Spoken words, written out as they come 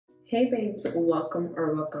Hey babes,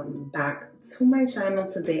 welcome back to my channel.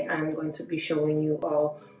 Today I'm going to be showing you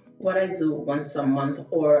all what I do once a month,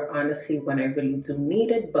 or honestly when I really do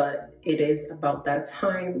need it, but it is about that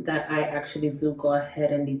time that I actually do go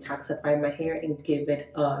ahead and detoxify my hair and give it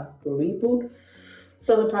a reboot.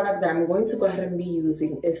 So the product that I'm going to go ahead and be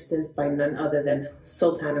using is this by none other than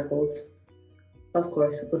Soultanicals. Of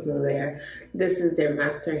course, it was new there. This is their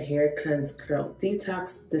Master Hair Cleanse Curl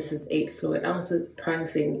Detox. This is 8 fluid ounces.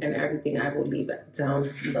 Pricing and everything I will leave it down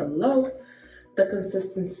below. The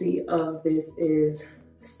consistency of this is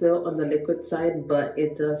still on the liquid side, but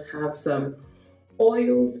it does have some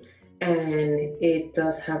oils and it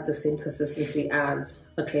does have the same consistency as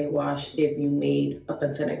a clay wash if you made a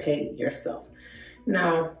Botanika clay yourself.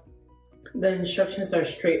 Now, the instructions are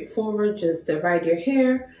straightforward. Just divide your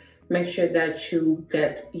hair. Make sure that you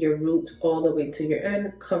get your root all the way to your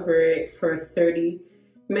end. Cover it for 30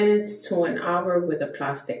 minutes to an hour with a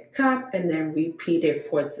plastic cap, and then repeat it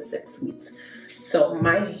 4 to 6 weeks. So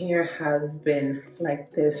my hair has been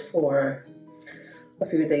like this for a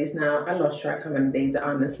few days now. I lost track how many days,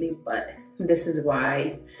 honestly, but this is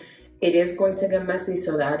why it is going to get messy.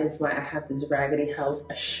 So that is why I have this Raggedy House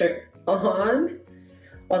shirt on.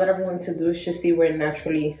 All that I'm going to do is just see where it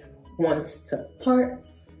naturally wants to part.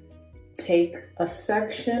 Take a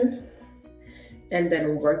section and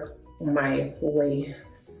then work my way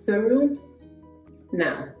through.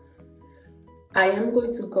 Now, I am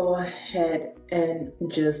going to go ahead and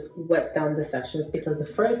just wet down the sections because the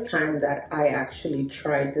first time that I actually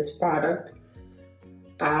tried this product,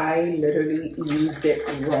 I literally used it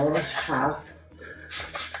wrong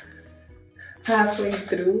halfway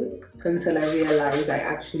through until I realized I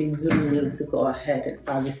actually do need to go ahead and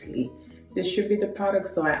obviously distribute the product.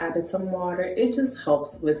 So I added some water. It just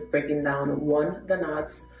helps with breaking down 1, the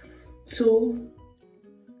knots, 2,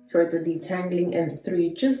 further detangling, and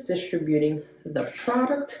 3, just distributing the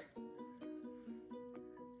product.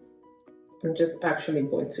 I'm just actually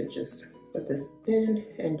going to just put this in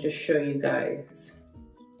and just show you guys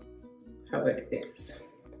how it is.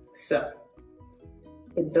 So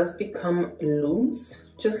it does become loose,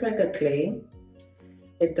 just like a clay.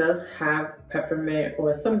 It does have peppermint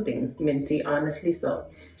or something minty, honestly, so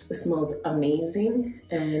it smells amazing.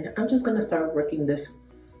 And I'm just gonna start working this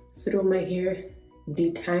through my hair,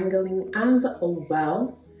 detangling as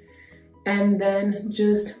well, and then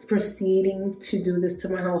just proceeding to do this to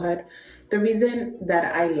my whole head. The reason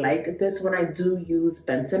that I like this, when I do use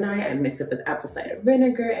bentonite, I mix it with apple cider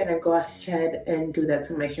vinegar and I go ahead and do that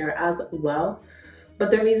to my hair as well.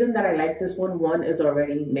 But the reason that I like this one is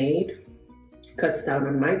already made. Cuts down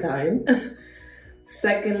on my time.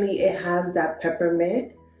 Secondly, it has that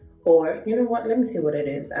peppermint, or you know what, let me see what it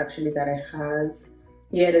is actually that it has.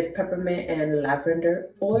 Yeah, it is peppermint and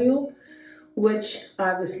lavender oil, which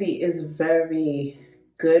obviously is very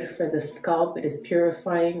good for the scalp. It is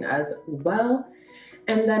purifying as well.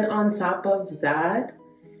 And then on top of that,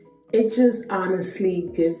 it just honestly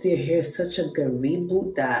gives your hair such a good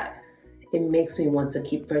reboot that it makes me want to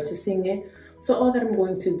keep purchasing it. So all that I'm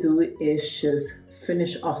going to do is just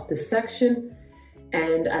finish off this section,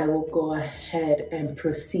 and I will go ahead and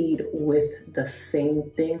proceed with the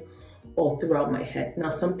same thing all throughout my head.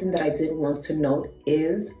 Now, something that I did want to note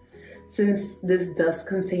is, since this does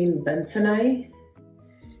contain bentonite,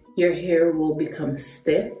 your hair will become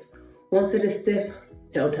stiff. Once it is stiff,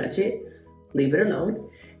 don't touch it, leave it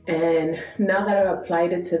alone. And now that I've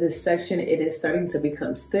applied it to this section, it is starting to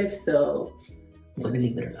become stiff, so I'm gonna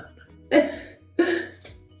leave it alone.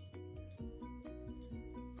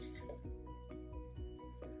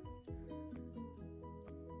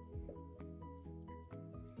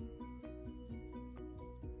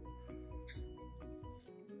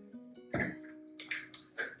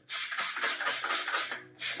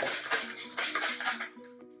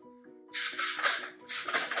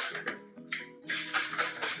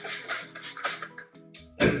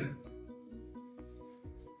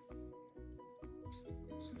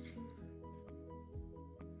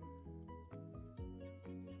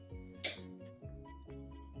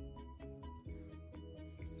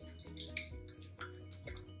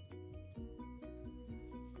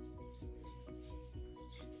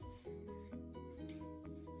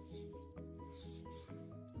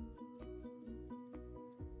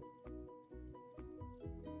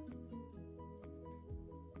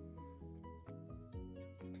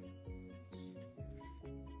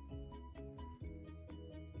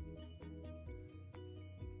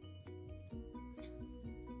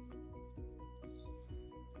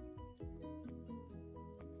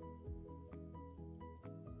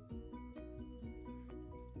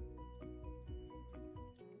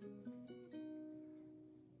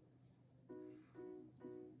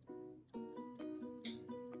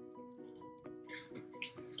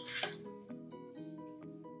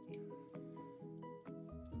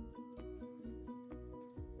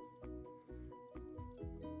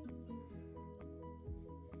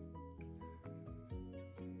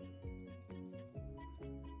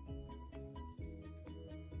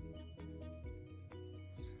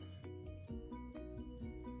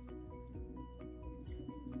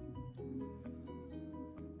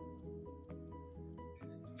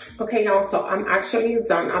 Okay, y'all, so I'm actually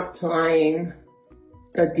done applying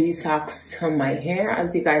the detox to my hair.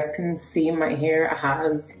 As you guys can see, my hair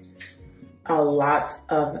has a lot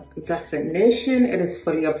of definition. It is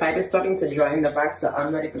fully applied. It's starting to dry in the back, so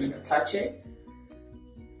I'm not even gonna touch it.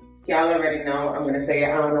 Y'all already know I'm gonna say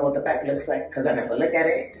I don't know what the back looks like because I never look at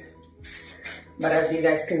it. But as you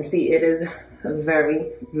guys can see, it is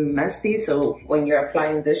very messy. So when you're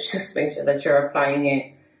applying this, just make sure that you're applying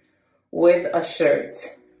it with a shirt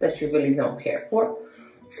that you really don't care for.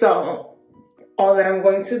 So all that I'm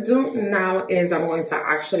going to do now is I'm going to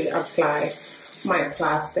actually apply my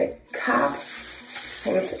plastic cap.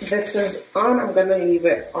 Once this is on, I'm gonna leave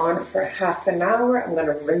it on for half an hour. I'm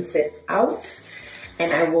gonna rinse it out,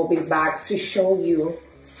 and I will be back to show you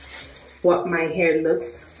what my hair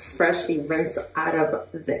looks freshly rinsed out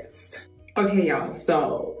of this. Okay, y'all,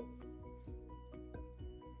 so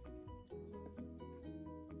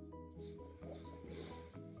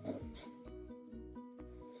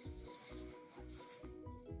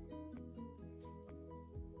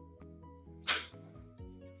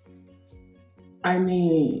I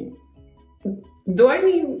mean, do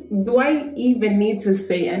I even need to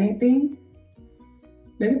say anything?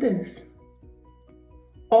 Look at this.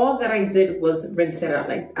 All that I did was rinse it out.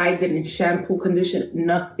 Like, I didn't shampoo, condition,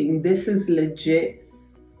 nothing. This is legit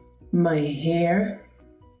my hair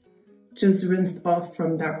just rinsed off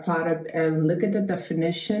from that product, and look at the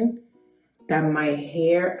definition that my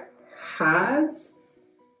hair has.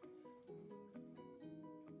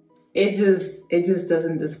 It just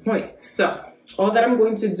doesn't disappoint. So all that I'm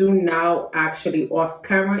going to do now, actually off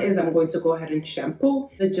camera, is I'm going to go ahead and shampoo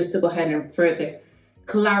just to go ahead and further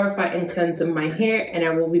clarify and cleanse my hair, and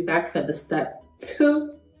I will be back for the step three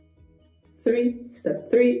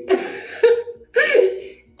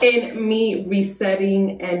in me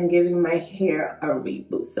resetting and giving my hair a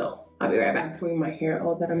reboot. So I'll be right back. Doing my hair,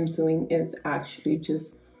 all that I'm doing is actually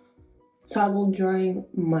just towel drying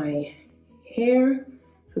my hair,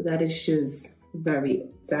 so that is just very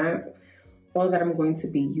damp. All that I'm going to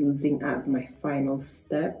be using as my final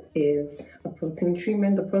step is a protein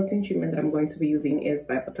treatment. The protein treatment that I'm going to be using is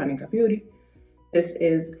by Botanika Beauty. This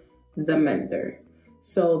is the Mender.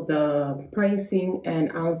 So the pricing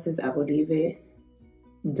and ounces, I will leave it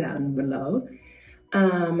down below.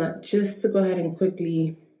 Just to go ahead and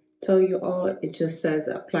quickly tell you all, it just says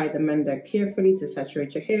apply the Mender carefully to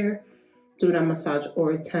saturate your hair. Do not massage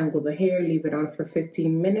or tangle the hair. Leave it on for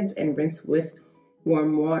 15 minutes and rinse with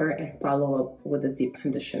warm water and follow up with a deep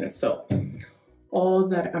conditioner. So all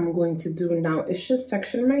that I'm going to do now is just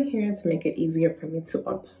section my hair to make it easier for me to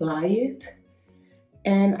apply it.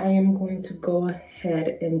 And I am going to go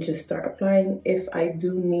ahead and just start applying. If I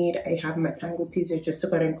do need, I have my tangle teaser just to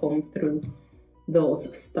go ahead and comb through those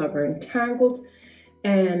stubborn tangles.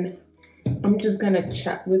 And I'm just gonna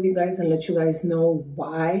chat with you guys and let you guys know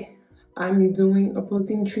why I'm doing a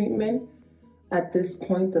protein treatment at this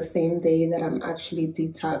point, the same day that I'm actually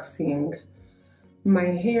detoxing my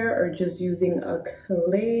hair or just using a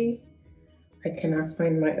clay. I cannot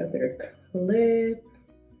find my other clip.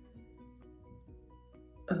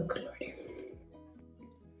 Oh, glory.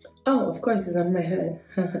 Oh, of course it's on my head.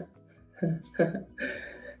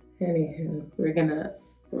 Anywho,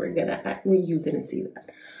 you didn't see that.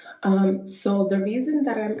 So the reason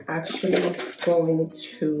that I'm actually going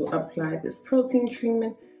to apply this protein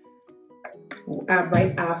treatment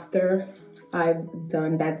right after I've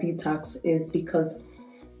done that detox is because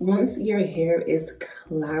once your hair is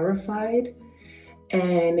clarified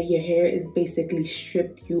and your hair is basically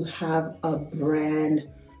stripped, you have a brand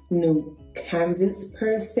new canvas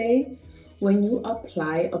per se. When you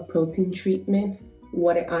apply a protein treatment,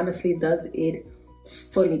 what it honestly does, it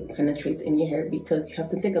fully penetrates in your hair, because you have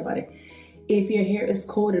to think about it. If your hair is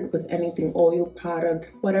coated with anything, oil,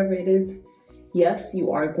 product, whatever it is, yes,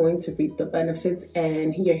 you are going to reap the benefits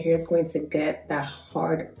and your hair is going to get that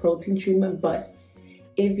hard protein treatment. But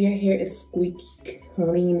if your hair is squeaky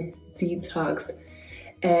clean, detoxed,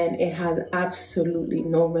 and it has absolutely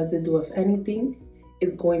no residue of anything,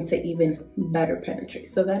 it's going to even better penetrate.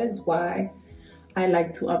 So that is why I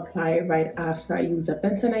like to apply it right after I use a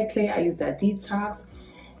bentonite clay, I use that detox,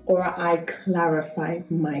 or I clarify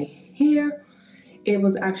my hair. It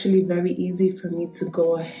was actually very easy for me to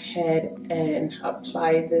go ahead and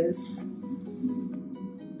apply this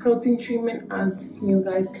protein treatment, as you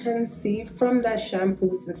guys can see from that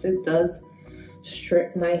shampoo. Since it does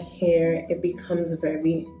strip my hair, it becomes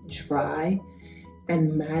very dry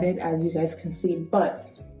and matted, as you guys can see. But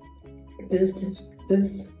this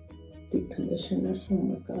deep conditioner, oh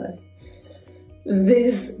my god,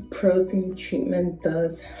 this protein treatment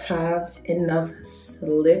does have enough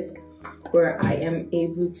slip where I am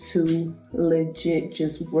able to legit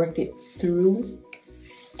just work it through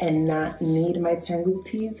and not need my tangle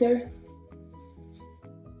teaser.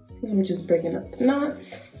 I'm just breaking up the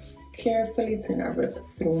knots carefully to not rip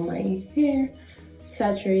through my hair,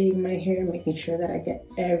 saturating my hair, making sure that I get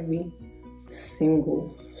every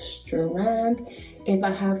single strand. If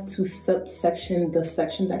I have to subsection the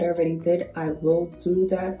section that I already did, I will do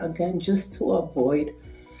that again just to avoid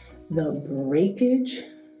the breakage.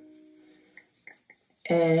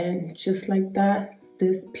 And just like that,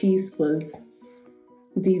 this piece was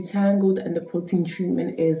detangled and the protein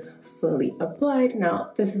treatment is fully applied.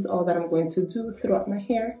 Now, this is all that I'm going to do throughout my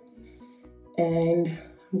hair, and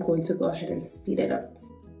I'm going to go ahead and speed it up.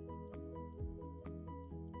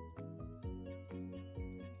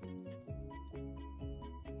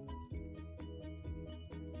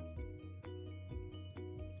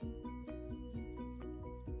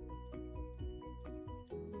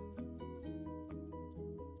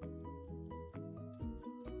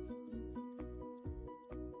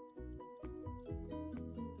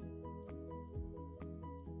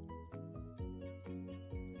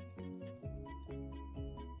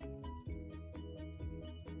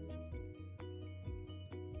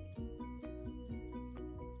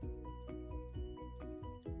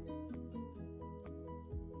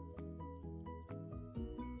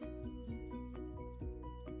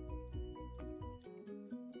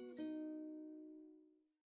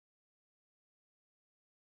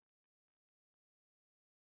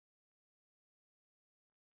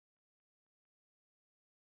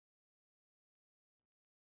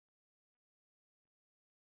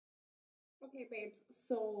 Okay, babes,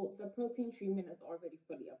 so the protein treatment is already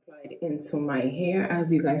fully applied into my hair.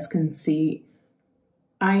 As you guys can see,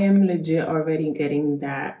 I am legit already getting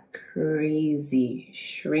that crazy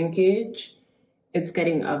shrinkage. It's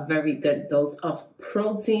getting a very good dose of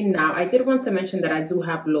protein. Now, I did want to mention that I do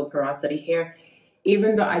have low porosity hair,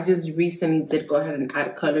 even though I just recently did go ahead and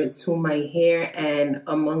add color to my hair. And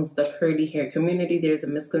amongst the curly hair community, there's a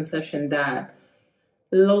misconception that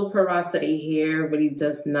low porosity hair really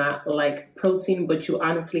does not like protein, but you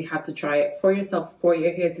honestly have to try it for yourself, for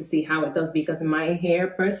your hair, to see how it does, because my hair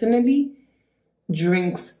personally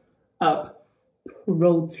drinks up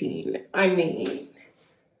protein. I mean,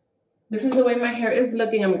 this is the way my hair is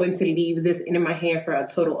looking. I'm going to leave this in my hair for a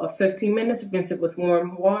total of 15 minutes, rinse it with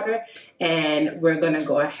warm water, and we're gonna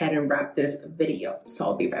go ahead and wrap this video. So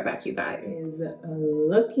I'll be right back, you guys.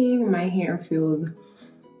 My hair feels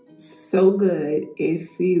so good. It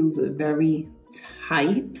feels very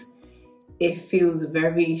tight. It feels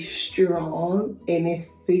very strong, and it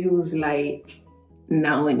feels like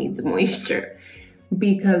now it needs moisture,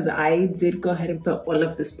 because I did go ahead and put all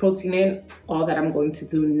of this protein in. All that I'm going to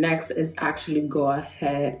do next is actually go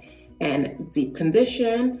ahead and deep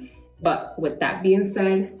condition. But with that being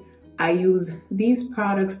said, I use these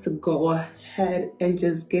products to go ahead and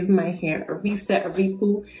just give my hair a reset, a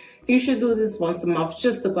reboot. You should do this once a month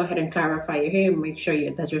just to go ahead and clarify your hair, make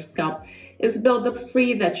sure that your scalp is buildup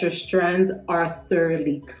free, that your strands are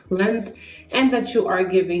thoroughly cleansed, and that you are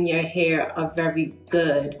giving your hair a very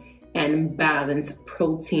good and balanced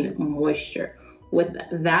protein moisture. With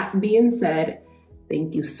that being said,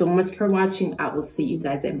 thank you so much for watching. I will see you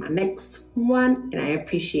guys in my next one, and I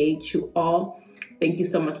appreciate you all. Thank you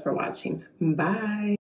so much for watching. Bye.